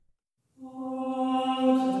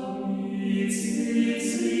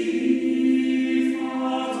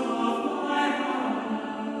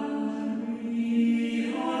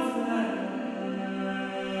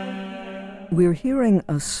We're hearing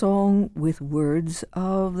a song with words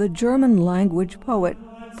of the German language poet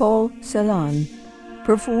Paul Celan,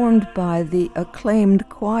 performed by the acclaimed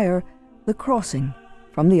choir The Crossing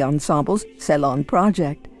from the ensemble's Celan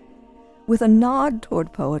project. With a nod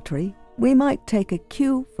toward poetry, we might take a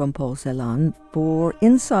cue from Paul Celan for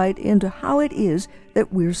insight into how it is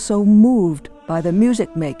that we're so moved by the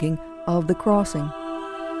music making of The Crossing.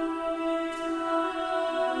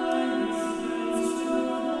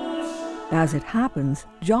 As it happens,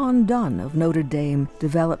 John Donne of Notre Dame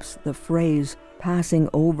develops the phrase passing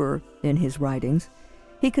over in his writings.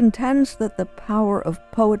 He contends that the power of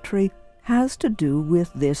poetry has to do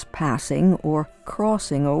with this passing or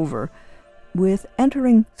crossing over, with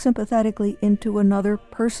entering sympathetically into another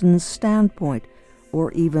person's standpoint,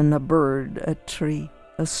 or even a bird, a tree,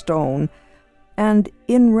 a stone, and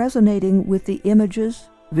in resonating with the images,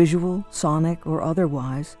 visual, sonic, or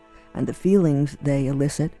otherwise, and the feelings they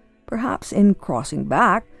elicit. Perhaps in crossing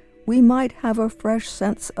back, we might have a fresh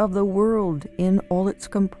sense of the world in all its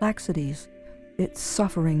complexities, its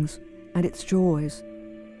sufferings, and its joys,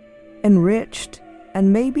 enriched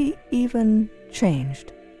and maybe even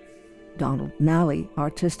changed. Donald Nally,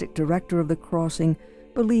 artistic director of The Crossing,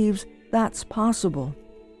 believes that's possible.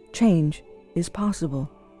 Change is possible.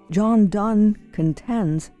 John Donne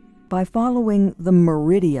contends, by following the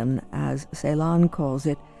meridian, as Celan calls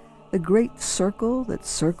it, the great circle that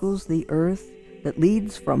circles the earth, that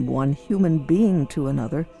leads from one human being to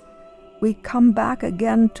another, we come back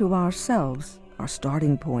again to ourselves, our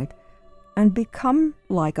starting point, and become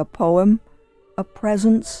like a poem, a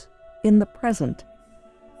presence in the present.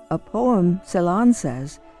 A poem, Celan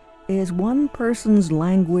says, is one person's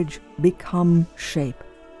language become shape,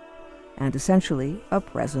 and essentially a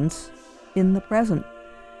presence in the present.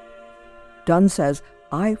 Donne says,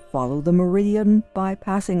 I follow the meridian by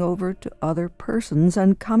passing over to other persons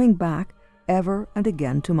and coming back ever and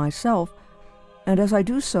again to myself, and as I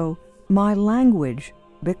do so, my language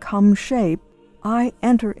becomes shape. I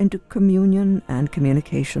enter into communion and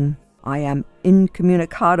communication. I am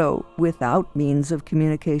incommunicado, without means of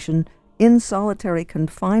communication, in solitary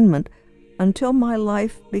confinement, until my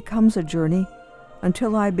life becomes a journey,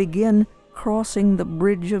 until I begin crossing the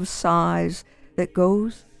bridge of sighs that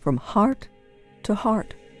goes from heart to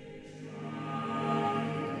heart.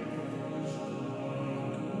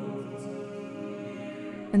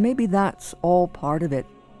 And maybe that's all part of it.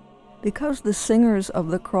 Because the singers of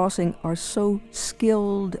The Crossing are so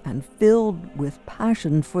skilled and filled with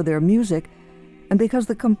passion for their music, and because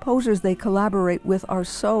the composers they collaborate with are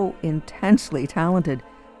so intensely talented,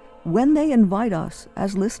 when they invite us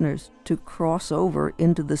as listeners to cross over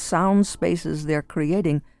into the sound spaces they're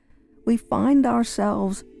creating, we find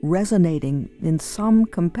ourselves resonating in some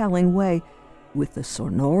compelling way with the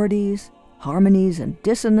sonorities, harmonies and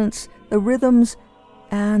dissonance, the rhythms,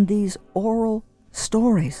 and these oral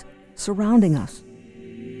stories surrounding us.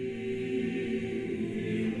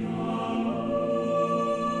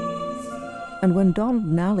 And when Donald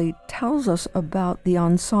Nally tells us about the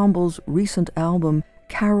ensemble's recent album,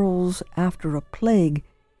 Carols After a Plague,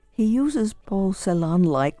 he uses Paul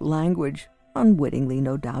Celan-like language, unwittingly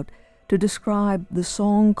no doubt, to describe the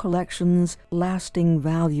song collection's lasting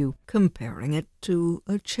value, comparing it to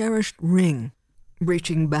a cherished ring,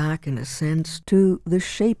 reaching back, in a sense, to the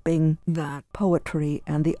shaping that poetry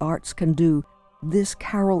and the arts can do. This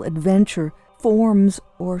carol adventure forms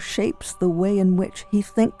or shapes the way in which he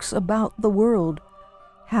thinks about the world.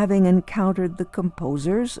 Having encountered the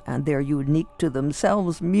composers and their unique to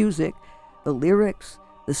themselves music, the lyrics,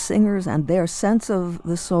 the singers and their sense of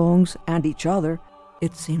the songs and each other,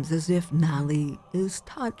 it seems as if Nally is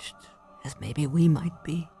touched, as maybe we might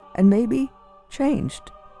be, and maybe changed,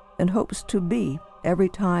 and hopes to be every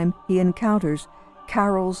time he encounters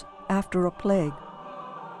Carols After a Plague.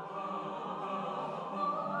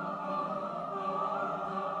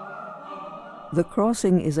 The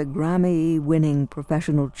Crossing is a Grammy-winning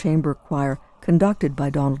professional chamber choir conducted by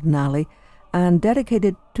Donald Nally and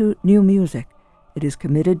dedicated to new music. It is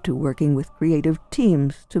committed to working with creative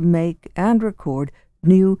teams to make and record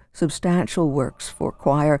new substantial works for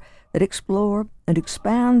choir that explore and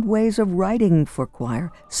expand ways of writing for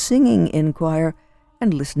choir, singing in choir,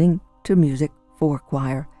 and listening to music for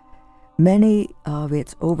choir. Many of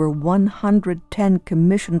its over 110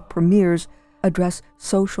 commissioned premieres address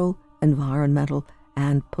social, environmental,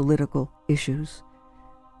 and political issues.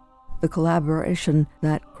 The collaboration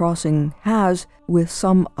that Crossing has with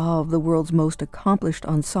some of the world's most accomplished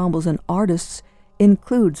ensembles and artists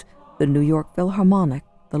includes the New York Philharmonic,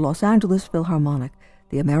 the Los Angeles Philharmonic,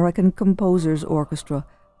 the American Composers Orchestra,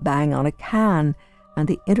 Bang on a Can, and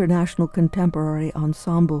the International Contemporary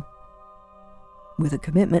Ensemble. With a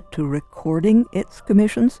commitment to recording its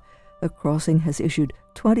commissions, The Crossing has issued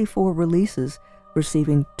 24 releases,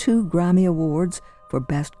 receiving 2 Grammy Awards for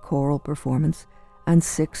Best Choral Performance and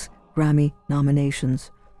 6 Grammy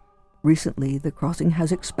nominations. Recently, The Crossing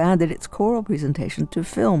has expanded its choral presentation to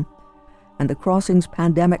film, and The Crossing's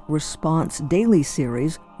Pandemic Response Daily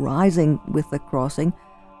series, Rising with The Crossing,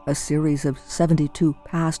 a series of 72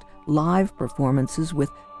 past live performances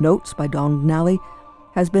with notes by Donald Nally,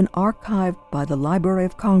 has been archived by the Library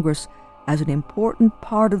of Congress as an important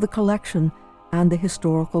part of the collection and the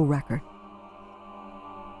historical record.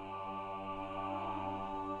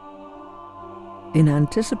 In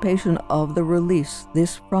anticipation of the release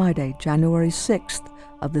this Friday, January 6th,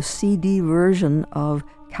 of the CD version of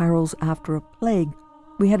Carols After a Plague,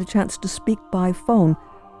 we had a chance to speak by phone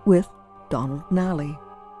with Donald Nally.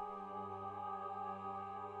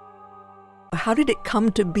 How did it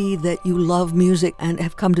come to be that you love music and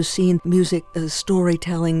have come to see music as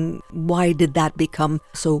storytelling? Why did that become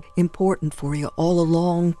so important for you all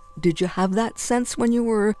along? Did you have that sense when you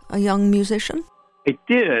were a young musician? I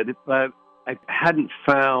did, but I hadn't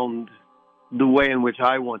found the way in which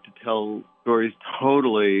I want to tell stories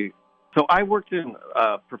totally. So I worked in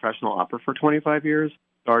professional opera for 25 years,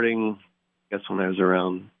 starting, I guess, when I was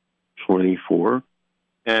around 24.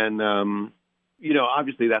 And,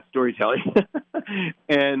 obviously that's storytelling.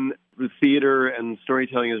 And the theater and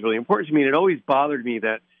storytelling is really important to me. And it always bothered me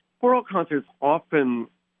that choral concerts often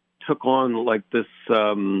took on like this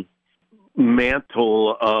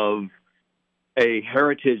mantle of a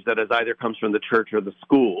heritage that either comes from the church or the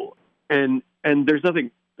school. And there's nothing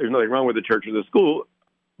wrong with the church or the school,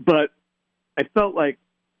 but I felt like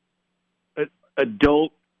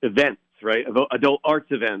adult events, right? Adult arts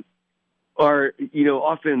events are,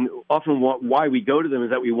 often why we go to them is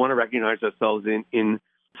that we want to recognize ourselves in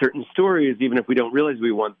certain stories, even if we don't realize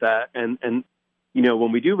we want that. And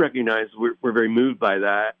when we do recognize, we're very moved by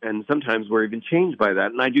that. And sometimes we're even changed by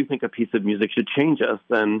that. And I do think a piece of music should change us.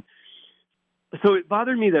 And so it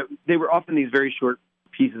bothered me that they were often these very short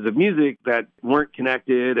pieces of music that weren't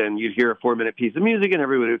connected, and you'd hear a 4-minute piece of music and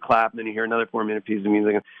everybody would clap, and then you hear another 4-minute piece of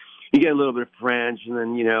music. And you get a little bit of French, and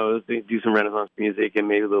then, they do some Renaissance music and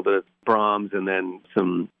maybe a little bit of Brahms, and then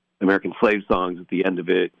some American slave songs at the end of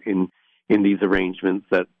it in these arrangements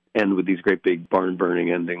that end with these great big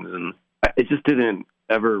barn-burning endings. And it just didn't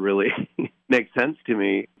ever really make sense to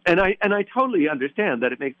me. And I totally understand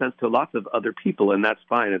that it makes sense to lots of other people, and that's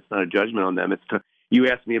fine. It's not a judgment on them. You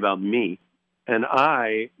asked me about me, and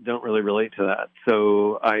I don't really relate to that.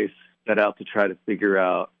 So I set out to try to figure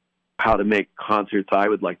out how to make concerts I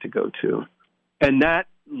would like to go to. And that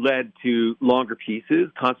led to longer pieces,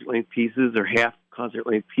 concert-length pieces or half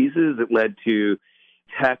concert-length pieces. It led to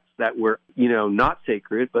texts that were, not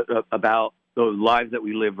sacred, but about those lives that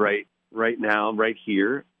we live right now, right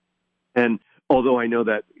here. And although I know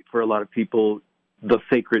that for a lot of people, the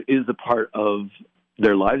sacred is a part of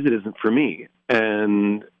their lives, it isn't for me.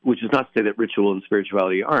 And which is not to say that ritual and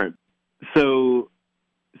spirituality aren't. So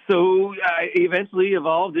I eventually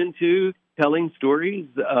evolved into telling stories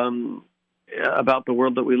about the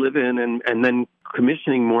world that we live in, and then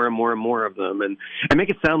commissioning more and more and more of them. And I make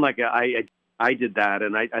it sound like I did that,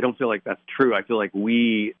 and I don't feel like that's true. I feel like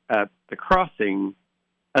we at The Crossing,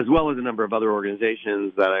 as well as a number of other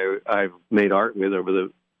organizations that I've made art with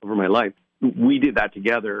over my life, we did that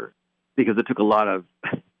together because it took a lot of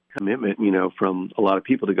commitment, from a lot of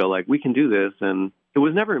people to go like, we can do this. And it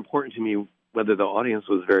was never important to me whether the audience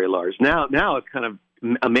was very large. Now it's kind of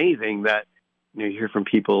amazing that you hear from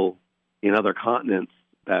people in other continents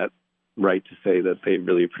that write to say that they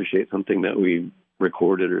really appreciate something that we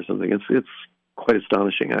recorded or something. It's quite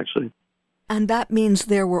astonishing, actually. And that means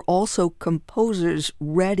there were also composers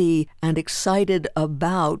ready and excited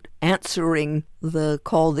about answering the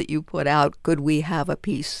call that you put out. Could we have a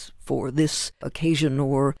piece for this occasion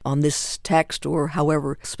or on this text or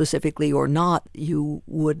however specifically or not? You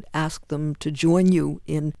would ask them to join you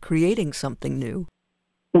in creating something new.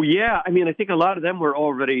 Well, yeah. I mean, I think a lot of them were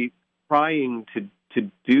already trying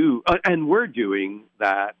to do, and we're doing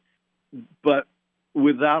that, but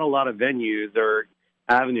without a lot of venues or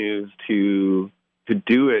avenues to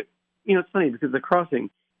do it. It's funny because The Crossing,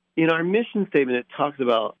 in our mission statement, it talks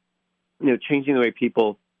about, changing the way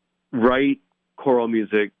people write choral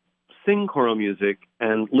music, sing choral music,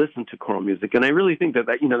 and listen to choral music. And I really think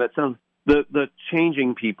that sounds, the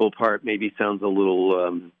changing people part maybe sounds a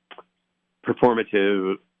little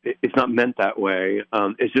performative. It's not meant that way.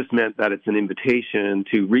 It's just meant that it's an invitation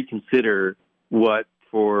to reconsider what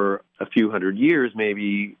for a few hundred years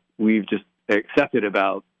maybe we've just accepted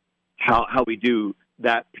about how we do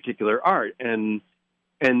that particular art. And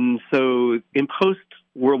And so in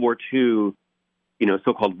post-World War II,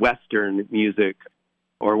 so-called Western music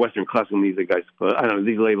or Western classical music, I suppose. I don't know,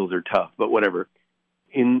 these labels are tough, but whatever.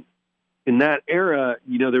 In that era,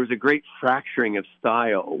 there was a great fracturing of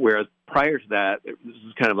style, whereas prior to that, this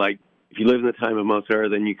was kind of like, if you live in the time of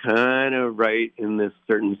Mozart, then you kind of write in this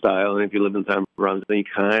certain style, and if you live in the time of Brahms, then you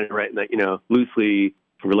kind of write in that, loosely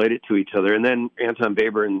related to each other. And then Anton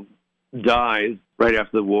Webern dies right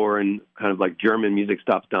after the war, and kind of like German music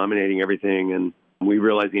stops dominating everything, and we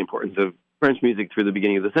realize the importance of French music through the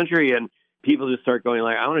beginning of the century, and people just start going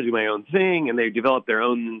like, I want to do my own thing, and they develop their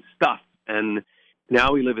own stuff. And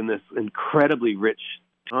now we live in this incredibly rich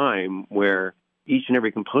time where each and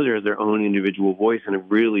every composer has their own individual voice in a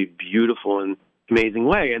really beautiful and amazing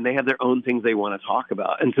way, and they have their own things they want to talk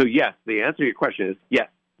about. And so, yes, the answer to your question is yes,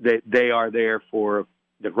 they are there for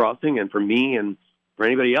the Crossing and for me and for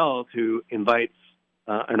anybody else who invites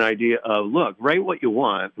an idea of, look, write what you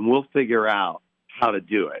want, and we'll figure out how to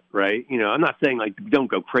do it, right? I'm not saying like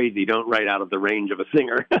don't go crazy, don't write out of the range of a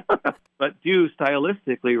singer, but do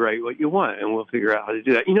stylistically write what you want, and we'll figure out how to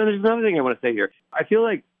do that. There's another thing I want to say here. I feel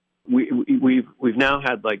like we've now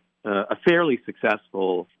had like a fairly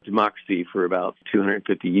successful democracy for about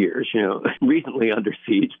 250 years. Recently under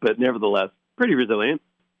siege, but nevertheless pretty resilient.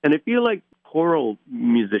 And I feel like choral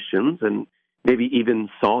musicians and maybe even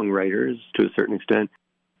songwriters to a certain extent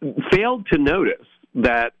failed to notice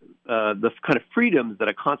that the kind of freedoms that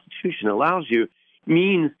a constitution allows you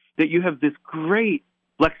means that you have this great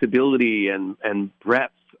flexibility and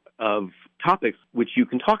breadth of topics which you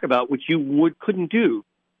can talk about, which you couldn't do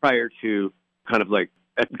prior to kind of like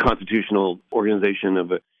a constitutional organization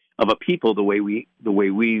of a people the way we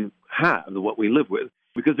have, what we live with.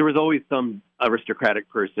 Because there was always some aristocratic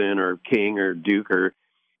person or king or duke or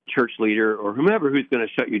church leader or whomever who's going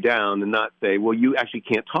to shut you down and not say, well, you actually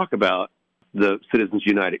can't talk about the Citizens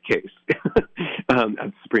United case at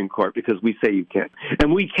the Supreme Court because we say you can't.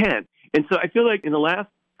 And we can. And so I feel like in the last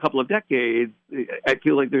couple of decades, I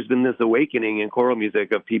feel like there's been this awakening in choral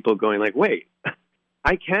music of people going like, wait,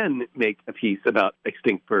 I can make a piece about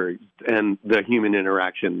extinct birds and the human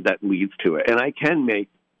interaction that leads to it. And I can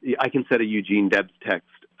set a Eugene Debs text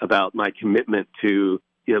about my commitment to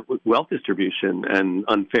wealth distribution and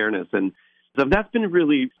unfairness. And so that's been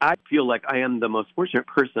really, I feel like I am the most fortunate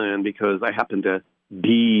person because I happen to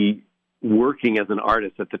be working as an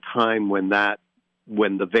artist at the time when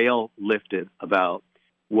the veil lifted about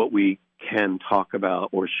what we can talk about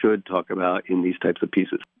or should talk about in these types of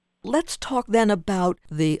pieces. Let's talk then about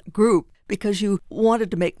the group, because you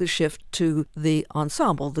wanted to make the shift to the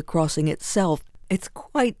ensemble, the Crossing itself. It's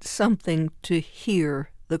quite something to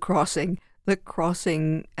hear the Crossing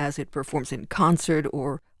as it performs in concert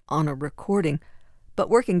or on a recording. But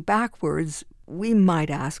working backwards, we might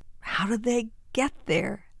ask, how did they get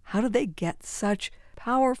there? How did they get such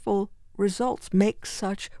powerful results, make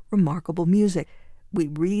such remarkable music? We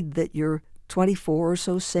read that you're 24 or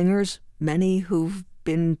so singers, many who've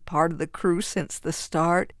been part of the crew since the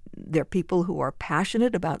start. They're people who are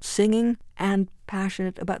passionate about singing and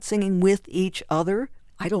passionate about singing with each other.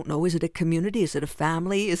 I don't know, is it a community? Is it a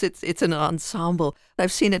family? It's an ensemble?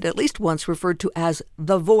 I've seen it at least once referred to as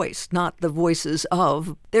the voice, not the voices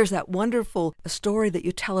of. There's that wonderful story that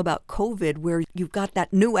you tell about COVID where you've got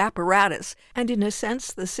that new apparatus. And in a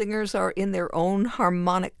sense, the singers are in their own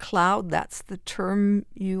harmonic cloud. That's the term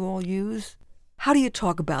you all use. How do you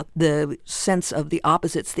talk about the sense of the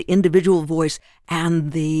opposites, the individual voice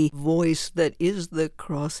and the voice that is the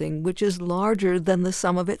Crossing, which is larger than the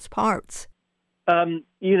sum of its parts?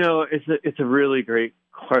 It's a really great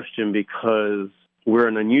question because we're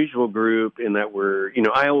an unusual group in that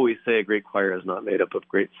I always say a great choir is not made up of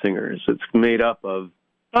great singers. It's made up of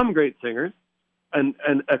some great singers and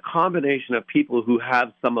a combination of people who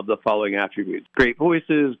have some of the following attributes: great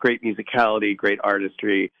voices, great musicality, great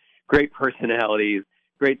artistry, great personalities,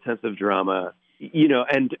 great sense of drama,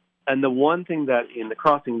 and the one thing that in the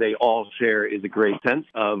Crossing they all share is a great sense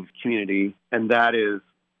of community, and that is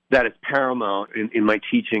paramount in my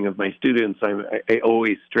teaching of my students. I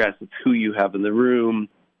always stress it's who you have in the room.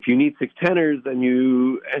 If you need 6 tenors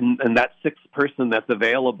and that sixth person that's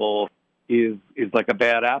available is like a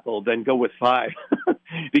bad apple, then go with 5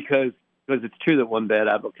 because it's true that one bad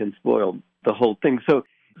apple can spoil the whole thing. So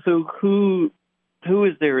who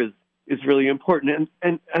is there is really important.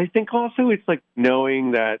 And I think also it's like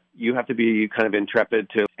knowing that you have to be kind of intrepid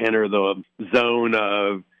to enter the zone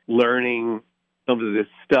of learning some of this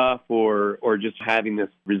stuff or just having this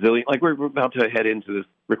resilient, like we're about to head into this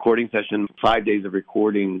recording session, 5 days of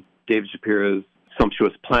recording David Shapiro's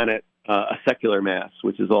Sumptuous Planet, a secular mass,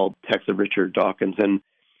 which is all texts of Richard Dawkins. And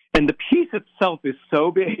And the piece itself is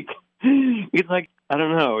so big. It's like, I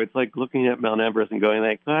don't know. It's like looking at Mount Everest and going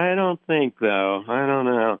like, I don't think though. I don't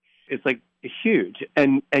know. It's like huge.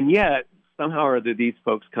 And yet somehow or other these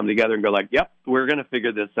folks come together and go like, yep, we're going to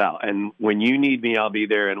figure this out. And when you need me, I'll be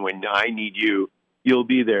there. And when I need you, you'll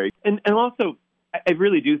be there. And also, I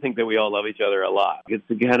really do think that we all love each other a lot. It's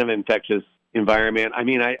a kind of infectious environment. I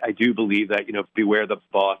mean, I do believe that, beware the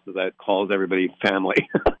boss that calls everybody family.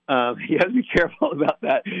 You have to be careful about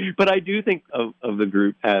that. But I do think of the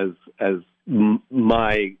group as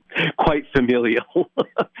my quite familial.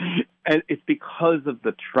 And it's because of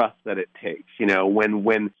the trust that it takes.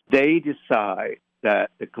 When they decide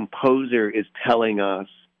that the composer is telling us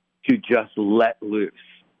to just let loose,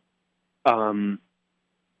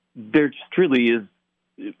 there just really is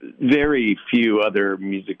very few other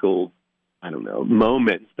musical,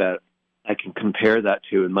 moments that I can compare that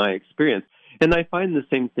to in my experience. And I find the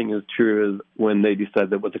same thing is true as when they decide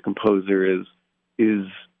that what the composer is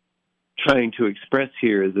trying to express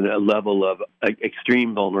here is a level of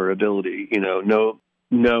extreme vulnerability,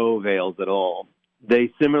 no veils at all.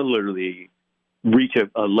 They similarly reach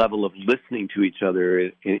a level of listening to each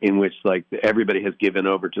other in which like everybody has given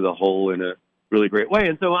over to the whole in a really great way.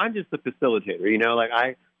 And so I'm just the facilitator,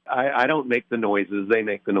 I don't make the noises, they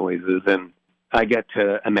make the noises, and I get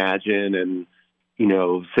to imagine and,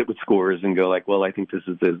 sit with scores and go like, well, I think this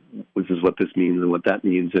is what this means and what that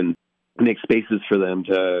means, and make spaces for them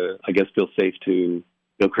to, I guess, feel safe to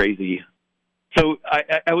go crazy. So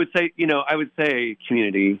I would say,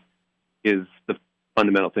 community is the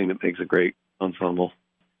fundamental thing that makes a great ensemble.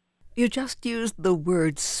 You just used the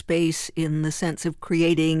word space in the sense of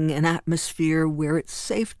creating an atmosphere where it's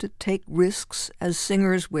safe to take risks as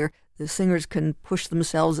singers, where the singers can push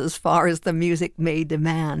themselves as far as the music may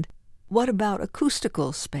demand. What about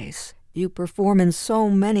acoustical space? You perform in so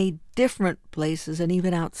many different places and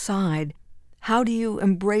even outside. How do you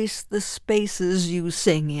embrace the spaces you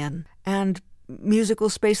sing in? And musical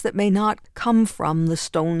space that may not come from the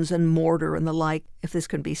stones and mortar and the like, if this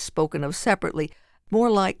can be spoken of separately, more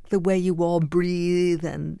like the way you all breathe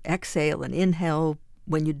and exhale and inhale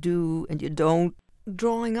when you do and you don't,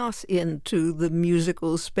 drawing us into the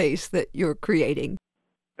musical space that you're creating.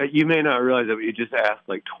 You may not realize that you just asked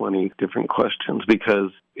like 20 different questions because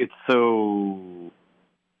it's a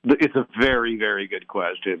very, very good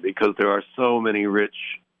question because there are so many rich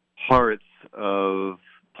parts of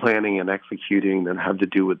planning and executing that have to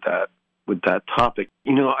do with that topic.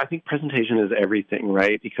 I think presentation is everything,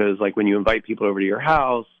 right? Because like when you invite people over to your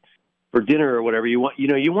house for dinner or whatever, you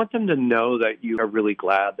want them to know that you are really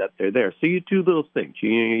glad that they're there. So you do little things. You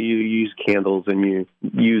use candles and you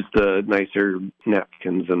use the nicer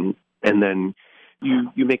napkins and then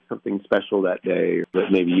you make something special that day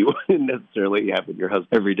that maybe you wouldn't necessarily have with your husband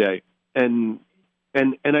every day. And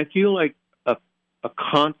I feel like a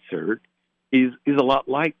concert is a lot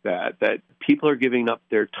like that people are giving up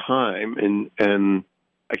their time and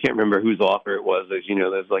I can't remember whose offer it was, there's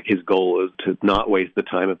like his goal is to not waste the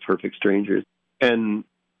time of perfect strangers. And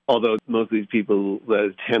although most of these people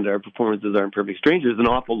that attend our performances aren't perfect strangers, an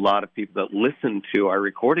awful lot of people that listen to our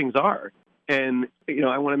recordings are. And,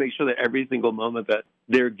 I want to make sure that every single moment that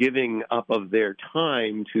they're giving up of their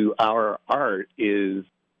time to our art is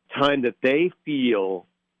time that they feel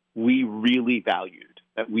we really valued,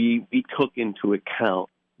 that we took into account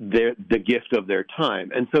the gift of their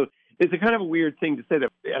time. And so it's a kind of a weird thing to say that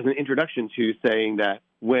as an introduction to saying that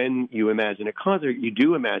when you imagine a concert, you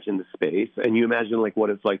do imagine the space and you imagine like what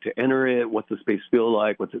it's like to enter it, what's the space feel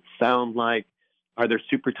like, what's it sound like, are there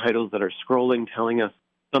super titles that are scrolling telling us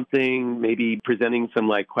something, maybe presenting some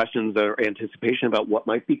like questions or anticipation about what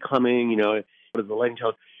might be coming, what does the lighting tell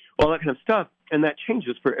us, all that kind of stuff. And that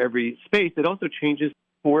changes for every space. It also changes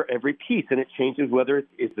for every piece, and it changes whether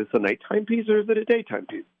is this a nighttime piece or is it a daytime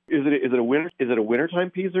piece? Is it a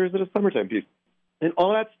wintertime piece or is it a summertime piece? And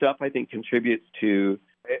all that stuff I think contributes to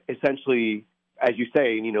essentially, as you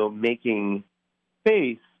say, making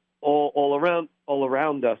space all around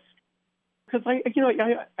us. Because I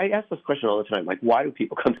ask this question all the time, like why do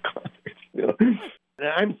people come to concerts? And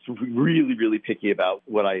I'm really, really picky about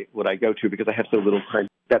what I go to because I have so little time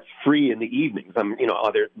that's free in the evenings. I'm,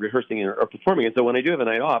 either rehearsing or performing. And so when I do have a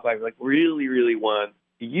night off, I really, really want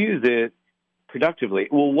to use it productively.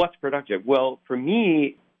 Well, what's productive? Well, for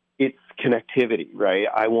me, it's connectivity, right?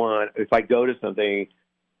 If I go to something,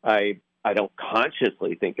 I don't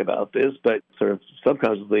consciously think about this, but sort of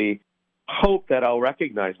subconsciously hope that I'll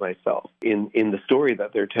recognize myself in the story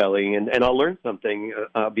that they're telling and I'll learn something,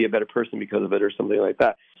 be a better person because of it or something like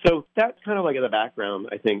that. So that's kind of like in the background,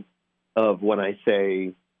 I think, of when I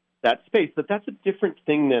say that space. But that's a different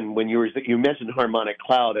thing than when you mentioned harmonic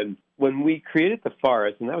cloud. And when we created the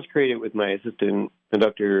Forest, and that was created with my assistant,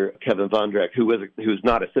 conductor Kevin Vondrek, who's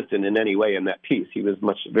not assistant in any way in that piece. He was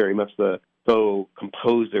very much the sole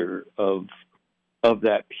composer of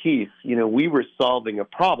that piece. We were solving a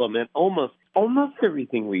problem, and almost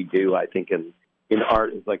everything we do, I think, in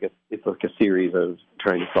art is like a series of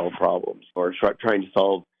trying to solve problems or trying to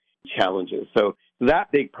solve challenges. So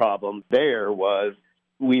that big problem there was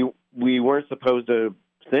we weren't supposed to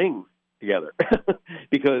sing together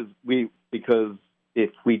because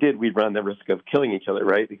if we did, we'd run the risk of killing each other,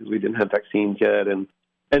 right? Because we didn't have vaccines yet, and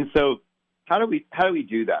so how do we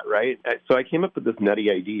do that, right? So I came up with this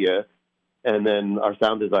nutty idea, and then our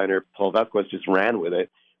sound designer Paul Vasquez just ran with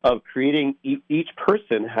it, of creating each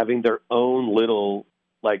person having their own little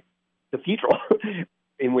cathedral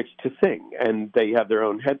in which to sing, and they have their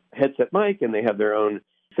own headset mic, and they have their own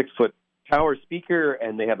 6-foot tower speaker,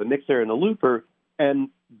 and they have a mixer and a looper, and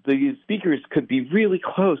the speakers could be really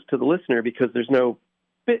close to the listener because there's no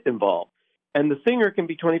bit involved, and the singer can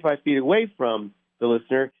be 25 feet away from the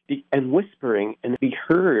listener and whispering and be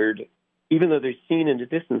heard, even though they're seen in the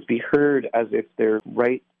distance, be heard as if they're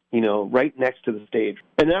right next to the stage.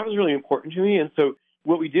 And that was really important to me. And so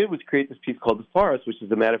what we did was create this piece called The Forest, which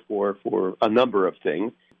is a metaphor for a number of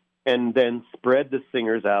things, and then spread the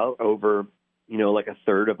singers out over, like a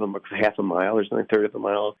third of them, half a mile or something, a third of a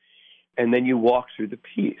mile. And then you walk through the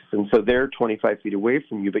piece. And so they're 25 feet away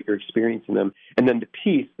from you, but you're experiencing them. And then the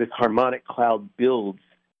piece, this harmonic cloud, builds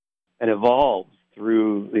and evolves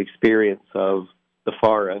through the experience of the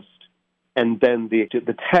forest. And then the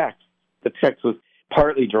text was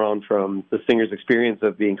partly drawn from the singer's experience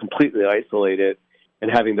of being completely isolated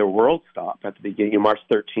and having their world stop at the beginning, March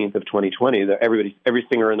 13th of 2020. Every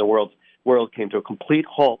singer in the world came to a complete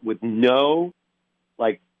halt with no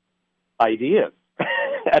ideas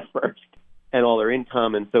at first and all their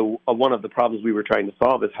income. And so one of the problems we were trying to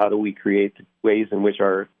solve is how do we create ways in which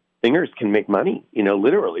our singers can make money,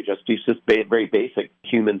 literally just very basic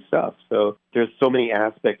human stuff. So there's so many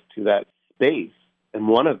aspects to that space. And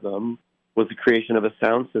one of them was the creation of a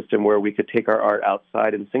sound system where we could take our art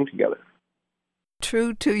outside and sing together.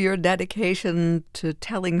 True to your dedication to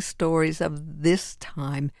telling stories of this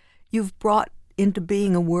time, you've brought into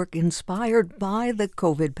being a work inspired by the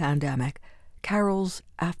COVID pandemic, Carols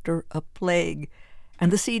After a Plague,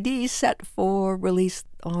 and the CD set for release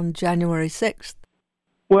on January 6th.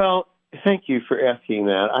 Well, thank you for asking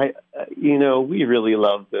that. We really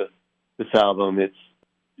love this album. It's,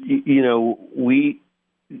 we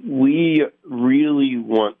really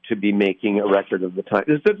want to be making a record of the time.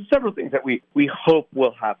 There's several things that we hope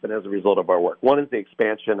will happen as a result of our work. One is the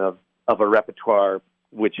expansion of a repertoire,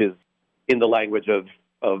 which is in the language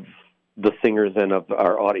of the singers and of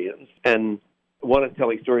our audience. And one is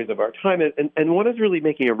telling stories of our time, and one is really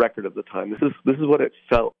making a record of the time. This is what it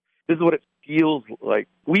felt. This is what it feels like.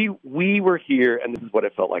 We were here, and this is what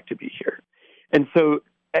it felt like to be here. And so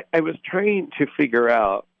I was trying to figure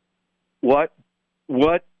out what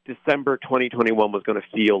December 2021 was going to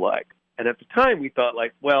feel like. And at the time, we thought,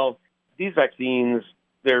 these vaccines,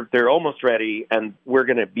 they're almost ready, and we're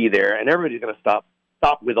going to be there, and everybody's going to stop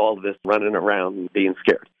with all of this running around and being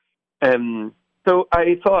scared. And so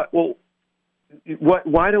I thought,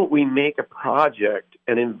 why don't we make a project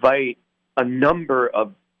and invite a number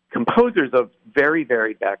of composers of very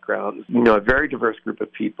varied backgrounds, a very diverse group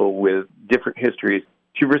of people with different histories,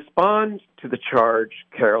 to respond to the charge,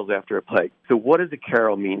 Carols After a Plague. So what does a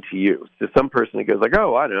carol mean to you? To some person it goes I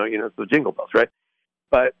don't know, it's the Jingle Bells, right?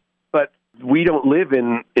 But we don't live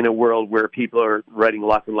in a world where people are writing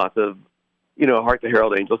lots and lots of, Hark the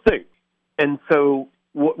Herald Angels Sing. And so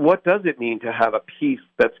what does it mean to have a piece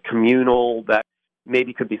that's communal, that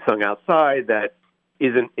maybe could be sung outside, that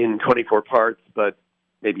isn't in 24 parts, but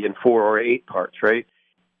maybe in 4 or 8 parts, right?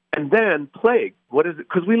 And then plague. What is it?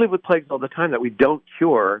 Because we live with plagues all the time that we don't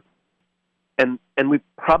cure, and we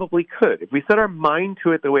probably could. If we set our mind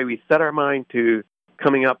to it the way we set our mind to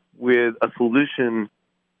coming up with a solution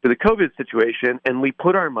to the COVID situation, and we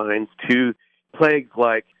put our minds to plagues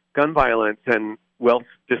like gun violence and wealth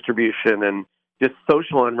distribution and just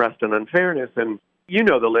social unrest and unfairness, and you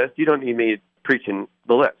know the list. You don't need me preaching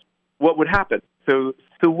the list. What would happen? So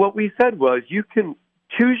what we said was, you can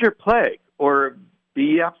choose your plague or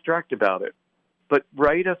be abstract about it, but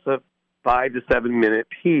write us a 5 to 7 minute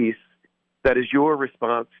piece that is your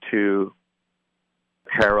response to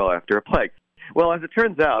Carol After a Plague. Well, as it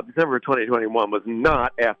turns out, December 2021 was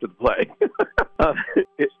not after the plague.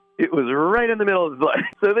 It was right in the middle of the plague.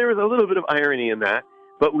 So there was a little bit of irony in that,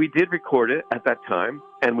 but we did record it at that time,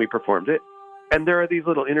 and we performed it. And there are these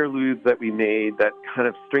little interludes that we made that kind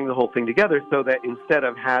of string the whole thing together so that instead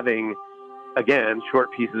of having, again, short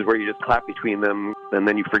pieces where you just clap between them and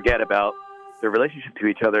then you forget about their relationship to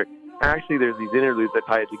each other, actually there's these interludes that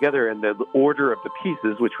tie it together, and the order of the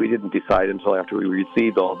pieces, which we didn't decide until after we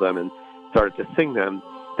received all of them and started to sing them,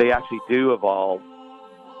 they actually do evolve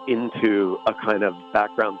into a kind of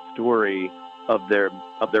background story of their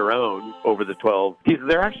own over the 12 pieces.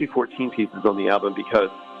 There are actually 14 pieces on the album because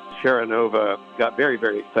Sharonova got very,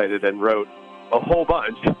 very excited and wrote a whole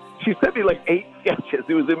bunch. She sent me like 8 sketches.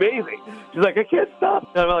 It was amazing. She's like, I can't stop.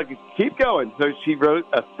 And I'm like, keep going. So she wrote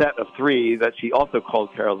a set of 3 that she also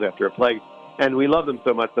called Carols After a Plague. And we love them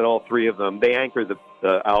so much that all 3 of them, they anchor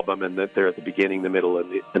the album, and that they're at the beginning, the middle,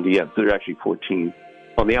 and the end. So there are actually 14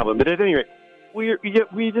 on the album. But at any rate, we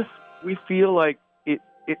feel like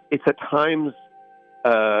it's at times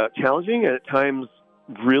challenging and at times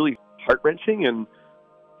really heart-wrenching, and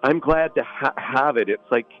I'm glad to have it. It's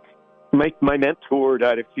like my mentor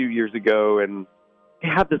died a few years ago, and he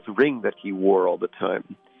had this ring that he wore all the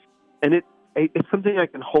time. And it's something I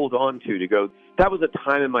can hold on to go, that was a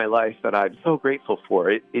time in my life that I'm so grateful for.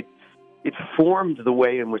 It formed the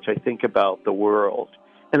way in which I think about the world.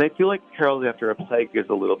 And I feel like Carols After a Plague is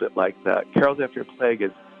a little bit like that. Carols After a Plague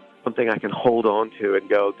is something I can hold on to and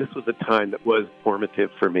go, this was a time that was formative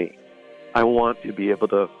for me. I want to be able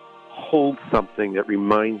to hold something that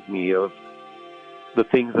reminds me of the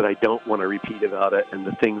things that I don't want to repeat about it and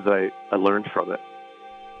the things that I learned from it.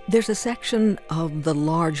 There's a section of the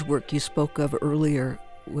large work you spoke of earlier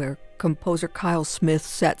where composer Kyle Smith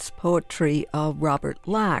sets poetry of Robert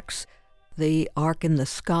Lax, The Ark in the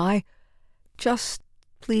Sky. Just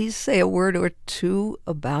please say a word or two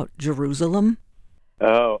about Jerusalem.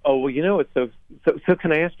 Oh, well, you know, it's so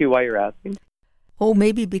can I ask you why you're asking? Oh,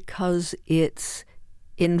 maybe because it's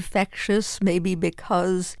infectious, maybe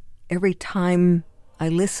because every time I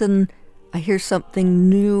listen, I hear something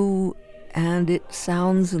new, and it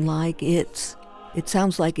sounds like it's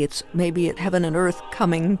maybe heaven and earth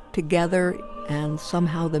coming together, and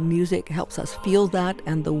somehow the music helps us feel that,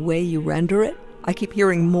 and the way you render it, I keep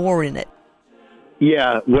hearing more in it.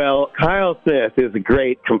 Yeah, well, Kyle Smith is a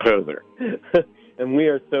great composer, and we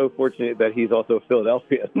are so fortunate that he's also a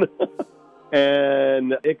Philadelphian.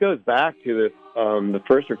 And it goes back to this, the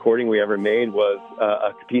first recording we ever made was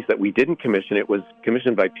a piece that we didn't commission. It was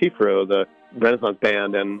commissioned by Pifro, the Renaissance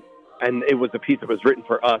band, and it was a piece that was written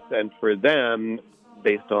for us and for them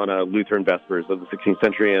based on Lutheran Vespers of the 16th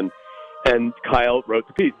century, and Kyle wrote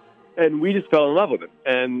the piece. And we just fell in love with it.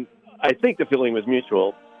 And I think the feeling was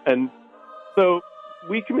mutual. And so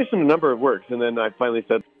we commissioned a number of works, and then I finally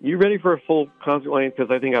said, you ready for a full concert length? Because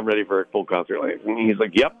I think I'm ready for a full concert length. And he's like,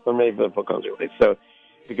 yep, I'm ready for the full concert length. So,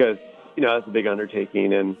 because, you know, that's a big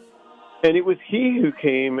undertaking. And it was he who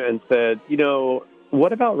came and said, you know,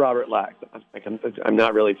 what about Robert Lax? I'm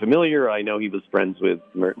not really familiar. I know he was friends with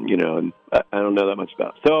Merton, you know, and I don't know that much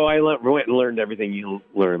about it. So I went and learned everything you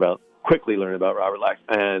quickly learn about Robert Lax.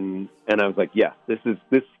 And I was like, yes, this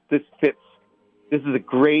fits. This is a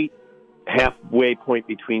great halfway point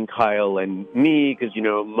between Kyle and me, because, you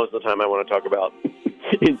know, most of the time I want to talk about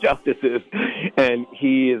injustices, and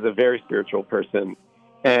he is a very spiritual person.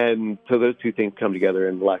 And so those two things come together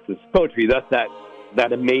in Lax's poetry. That's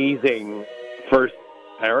that amazing first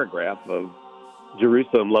paragraph of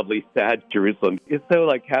Jerusalem, lovely, sad Jerusalem. It's so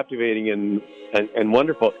like captivating and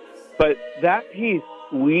wonderful. But that piece,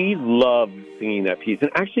 we love singing that piece.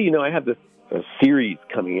 And actually, you know, I have this a series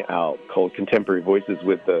coming out called Contemporary Voices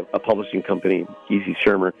with a publishing company, E.C.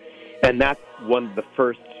 Shermer. And that's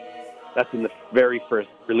that's in the very first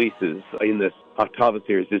releases in this Octava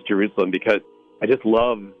series, is Jerusalem, because I just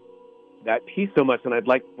love that piece so much. And I'd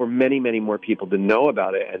like for many, many more people to know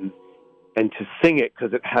about it and to sing it,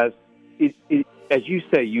 because it has, as you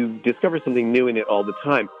say, you discover something new in it all the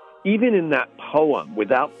time. Even in that poem,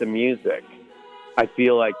 without the music, I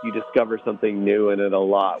feel like you discover something new in it a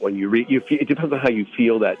lot when you read. It depends on how you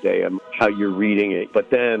feel that day and how you're reading it. But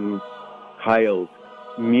then Kyle's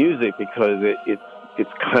music, because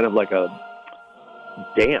it's kind of like a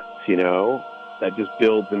dance, you know, that just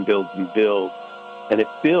builds and builds and builds, and it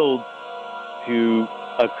builds to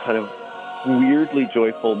a kind of weirdly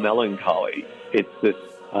joyful melancholy. It's this.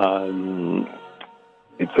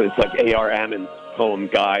 It's like A.R. Ammon's poem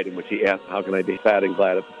Guide, in which he asks, "How can I be sad and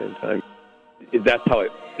glad at the same time?" That's how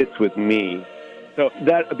it fits with me. So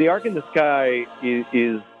that The Ark in the Sky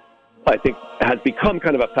is I think, has become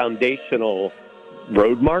kind of a foundational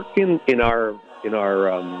road mark in our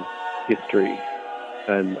history,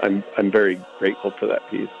 and I'm very grateful for that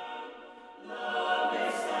piece.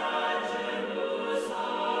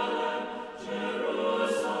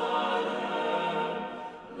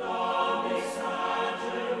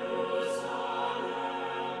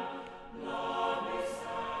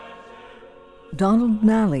 Donald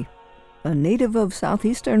Nally, a native of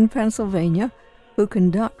southeastern Pennsylvania, who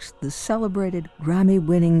conducts the celebrated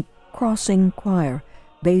Grammy-winning Crossing Choir,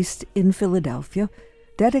 based in Philadelphia,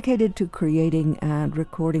 dedicated to creating and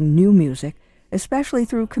recording new music, especially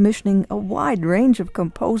through commissioning a wide range of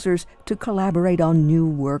composers to collaborate on new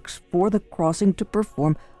works for the Crossing to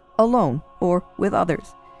perform alone or with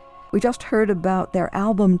others. We just heard about their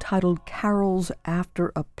album titled Carols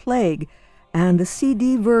After a Plague, and the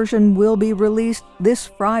CD version will be released this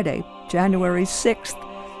Friday, January 6th,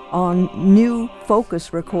 on New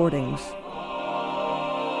Focus Recordings.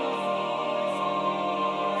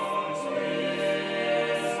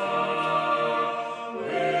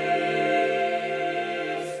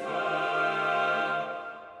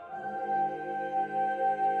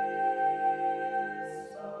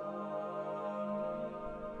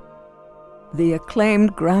 The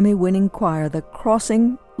acclaimed Grammy-winning choir, The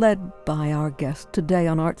Crossing, led by our guest today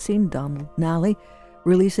on Art Scene, Donald Nally,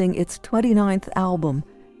 releasing its 29th album,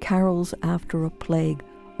 Carols After a Plague,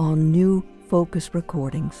 on New Focus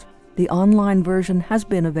Recordings. The online version has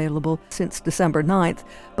been available since December 9th,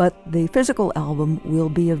 but the physical album will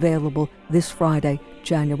be available this Friday,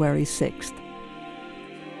 January 6th.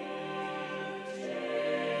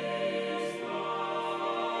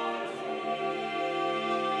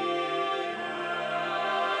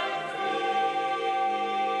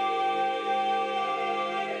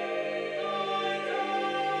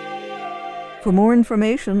 For more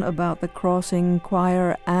information about the Crossing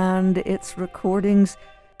Choir and its recordings,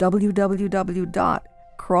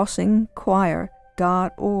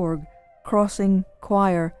 www.crossingchoir.org,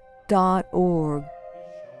 crossingchoir.org.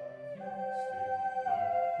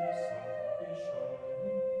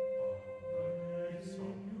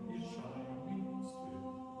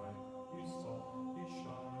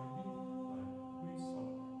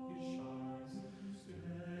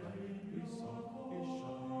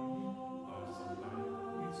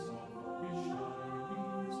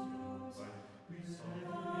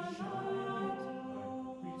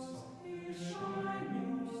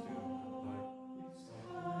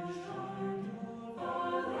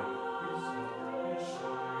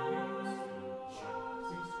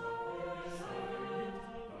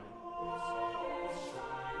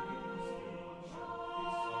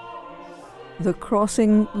 The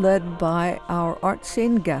Crossing, led by our Art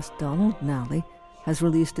Scene guest Donald Nally, has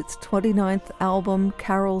released its 29th album,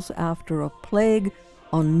 Carols After a Plague,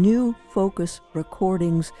 on New Focus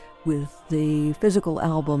Recordings, with the physical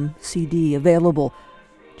album CD available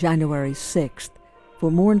January 6th.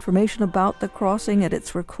 For more information about The Crossing and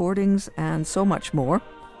its recordings and so much more,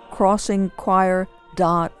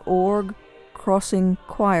 crossingchoir.org,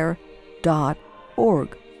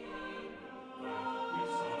 crossingchoir.org.